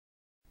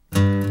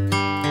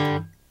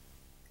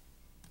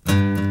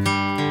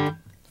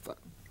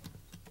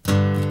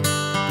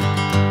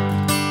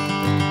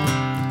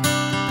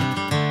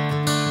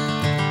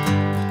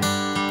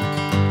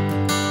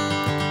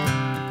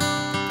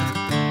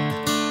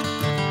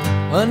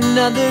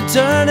Another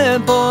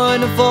turning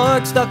point, a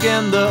fork stuck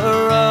in the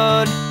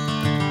road.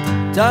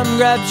 Time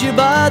grabs you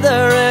by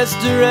the wrist,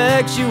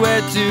 directs you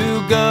where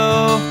to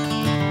go.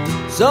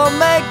 So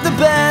make the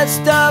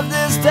best of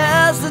this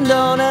test and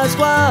don't ask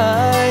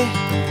why.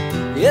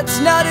 It's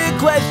not a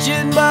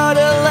question but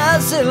a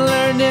lesson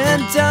learned in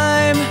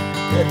time.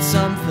 It's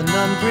something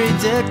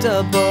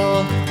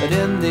unpredictable, but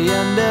in the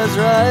end is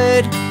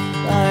right.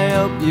 I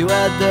hope you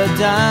had the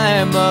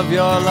time of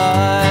your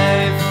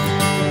life.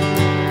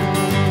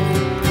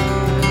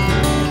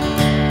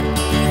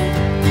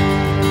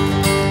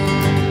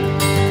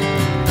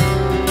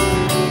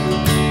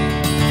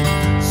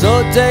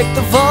 So take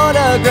the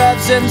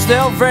photographs and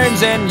still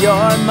frames in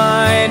your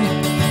mind,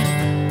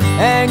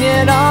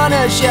 hanging on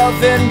a shelf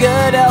in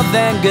good health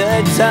and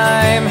good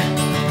time.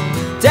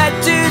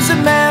 Tattoos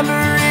of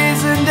memories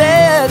and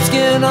dead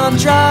skin on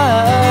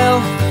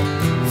trial.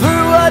 For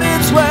what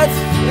it's worth,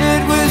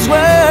 it was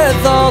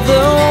worth all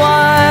the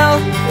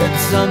while.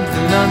 It's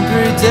something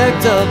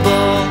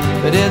unpredictable,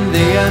 but in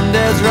the end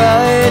is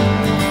right.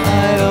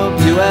 I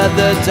hope you had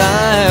the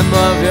time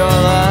of your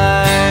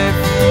life.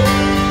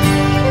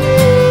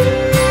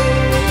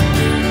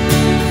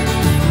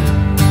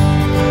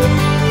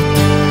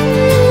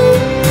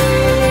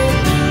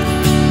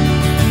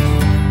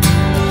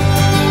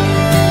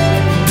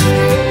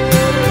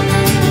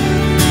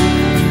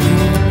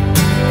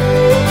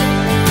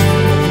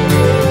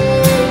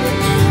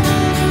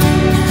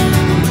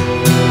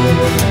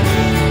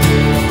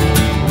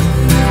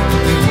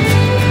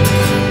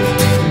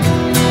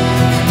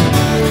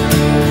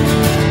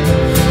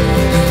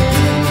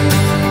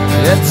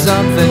 It's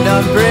something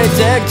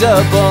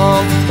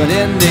unpredictable, but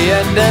in the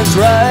end it's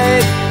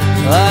right.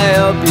 I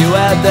hope you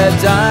had the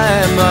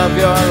time of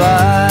your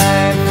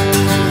life.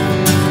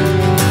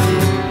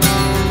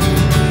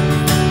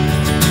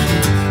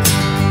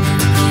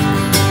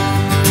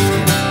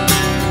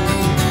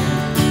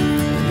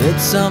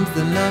 It's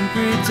something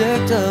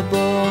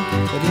unpredictable,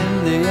 but in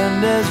the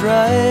end is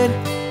right.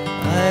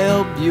 I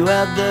hope you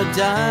had the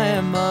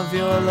time of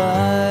your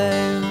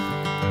life.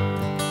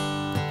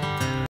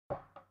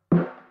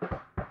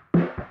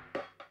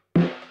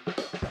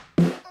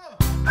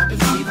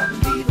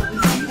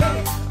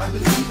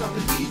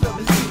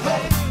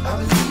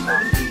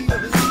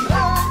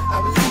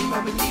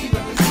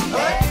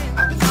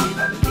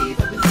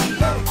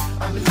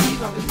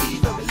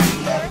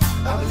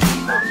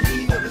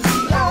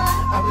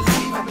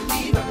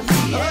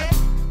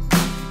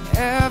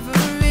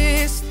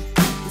 Everest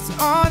is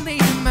only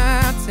a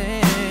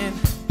mountain.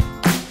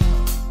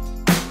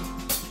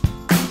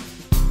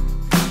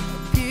 A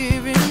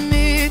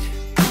pyramid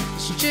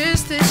is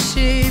just a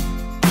shape.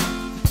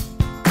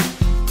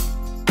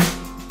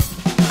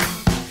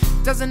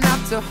 Doesn't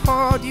have to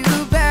hold you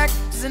back,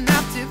 doesn't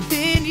have to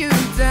pin you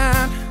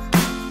down.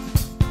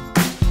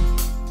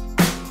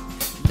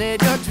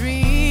 Let your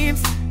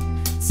dreams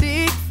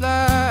take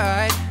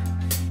flight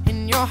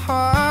in your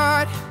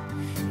heart.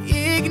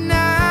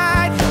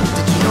 Ignite.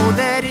 Did you know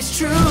that it's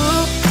true?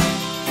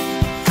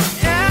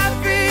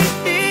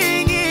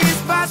 Everything is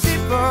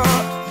possible.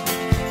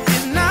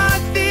 There's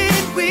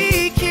nothing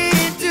we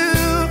can't do.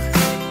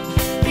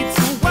 It's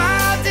a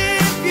wild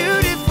and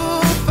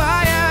beautiful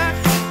fire,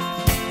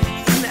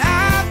 and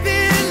I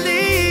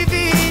believe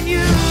in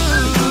you.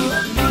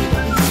 I believe,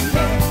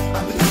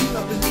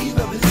 I believe, I believe, I believe, I believe,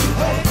 I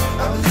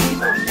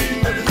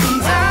believe.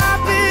 I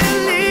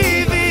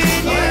believe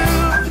in you.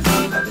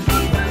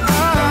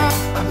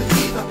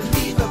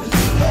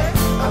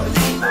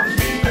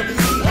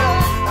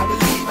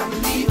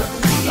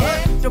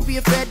 Don't be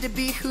afraid to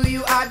be who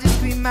you are, just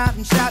scream out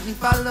and shout and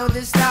follow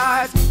the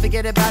stars.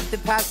 Forget about the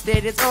past,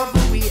 it's over,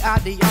 we are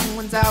the young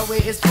ones, our way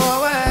is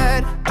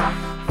forward.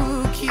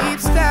 Who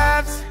keeps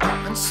tabs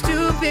on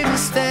stupid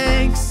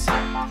mistakes?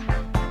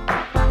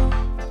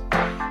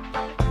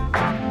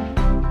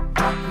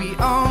 We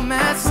all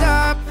mess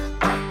up,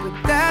 but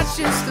that's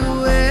just the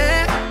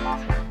way.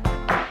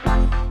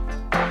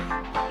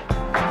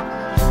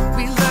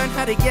 We learn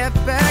how to get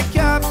back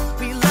up,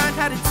 we learn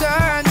how to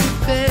turn the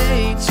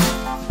page.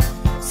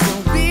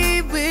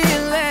 We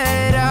will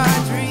let our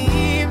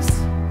dreams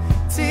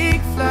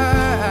take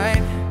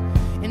flight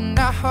and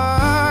our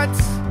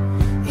hearts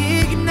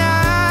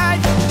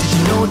ignite. Did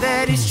you know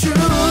that it's true?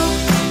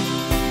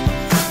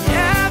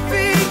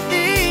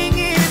 Everything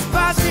is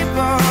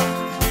possible.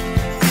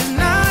 There's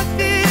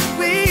nothing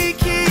we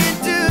can't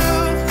do.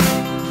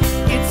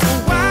 It's a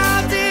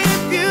wild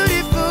and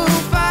beautiful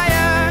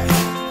fire,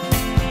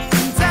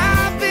 and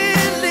I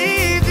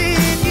believe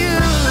in you.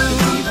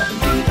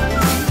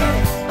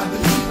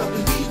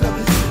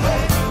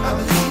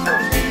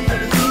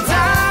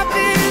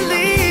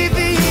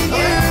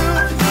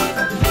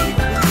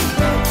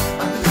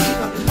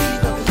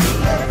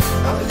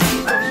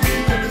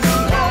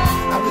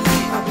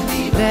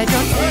 Let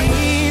your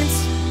dreams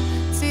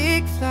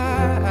take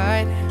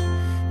flight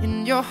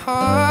in your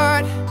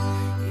heart,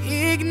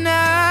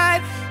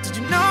 ignite. Did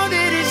you know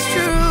that it's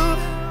true?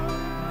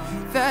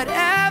 That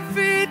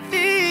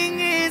everything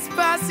is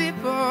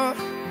possible.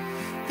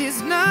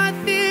 There's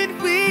nothing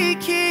we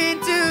can't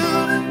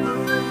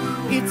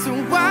It's a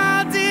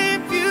wild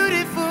and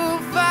beautiful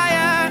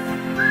fire,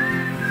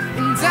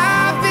 and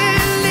I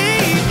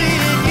believe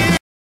in you.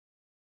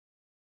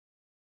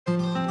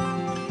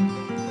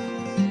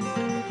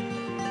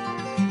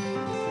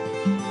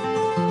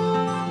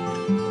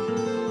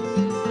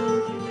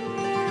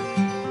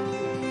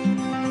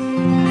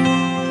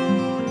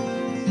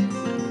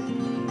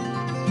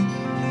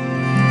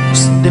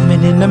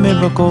 Living in a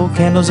miracle,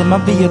 candles in my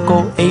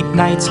vehicle, 8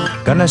 nights,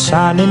 gonna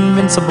shine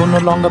invincible, no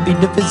longer be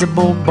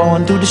divisible,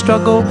 born through the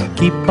struggle,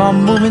 keep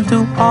on moving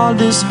through all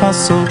this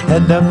hustle,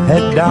 head up,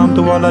 head down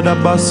through all of the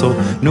bustle,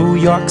 New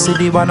York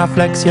City wanna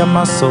flex your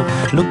muscle,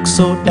 look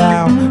so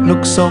down,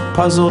 look so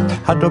puzzled,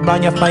 how to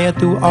burn your fire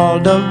through all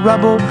the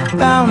rubble,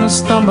 bound to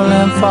stumble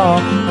and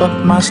fall,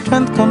 but my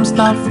strength comes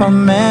not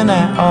from man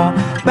at all,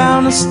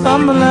 bound to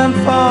stumble and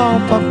fall,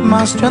 but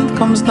my strength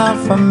comes not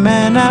from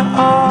man at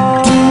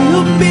all. Do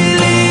you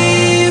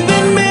believe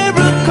in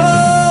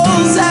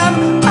miracles? Am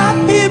I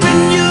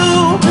hearing you?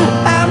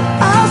 Am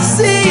I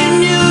seeing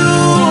you?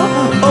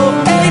 Oh,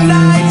 8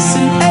 nights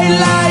and 8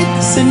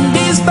 lights, and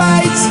these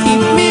fights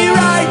keep me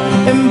right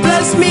and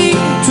bless me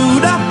to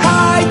the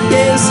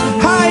highest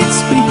heights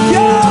with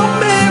your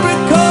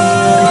miracle.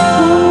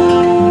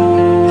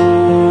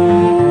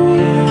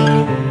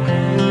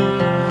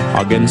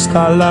 Against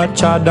all odds,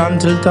 chard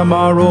until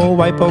tomorrow,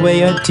 wipe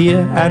away a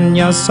tear and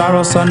your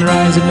sorrow,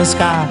 sunrise in the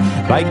sky,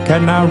 like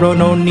an arrow,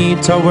 no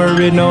need to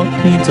worry, no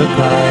need to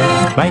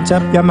cry. Light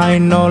up your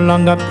mind, no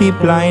longer be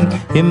blind,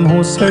 him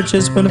who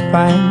searches will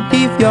find.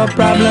 Leave your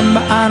problem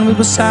behind, we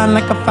will shine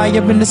like a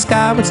fire in the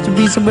sky, what's the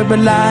reason we're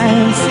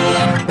alive?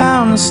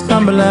 Bound to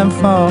stumble and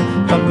fall,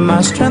 but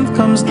my strength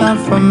comes not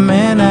from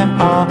man at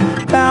all.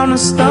 Bound to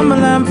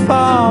stumble and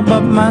fall,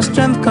 but my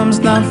strength comes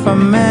not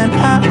from man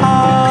at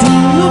all. Do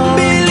you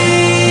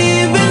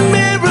believe in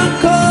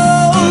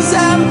miracles?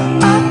 Am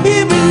I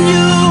hearing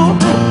you?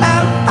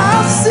 Am I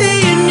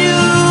seeing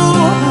you?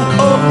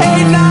 Oh,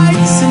 8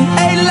 nights and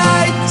 8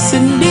 lights,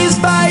 and these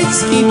fights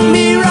keep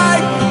me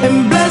right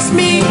and bless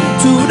me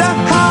to the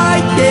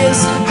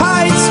highest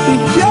heights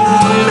with your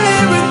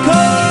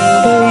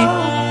miracle.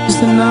 8 is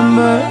the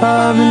number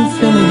of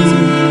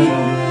infinity,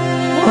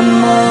 one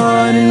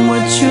more than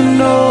what you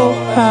know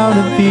how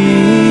to be,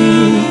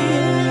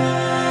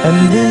 and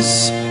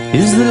this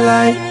is the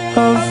light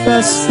of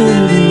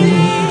festivity,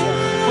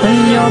 when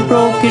your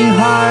broken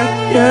heart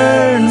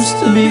yearns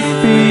to be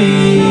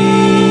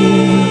free.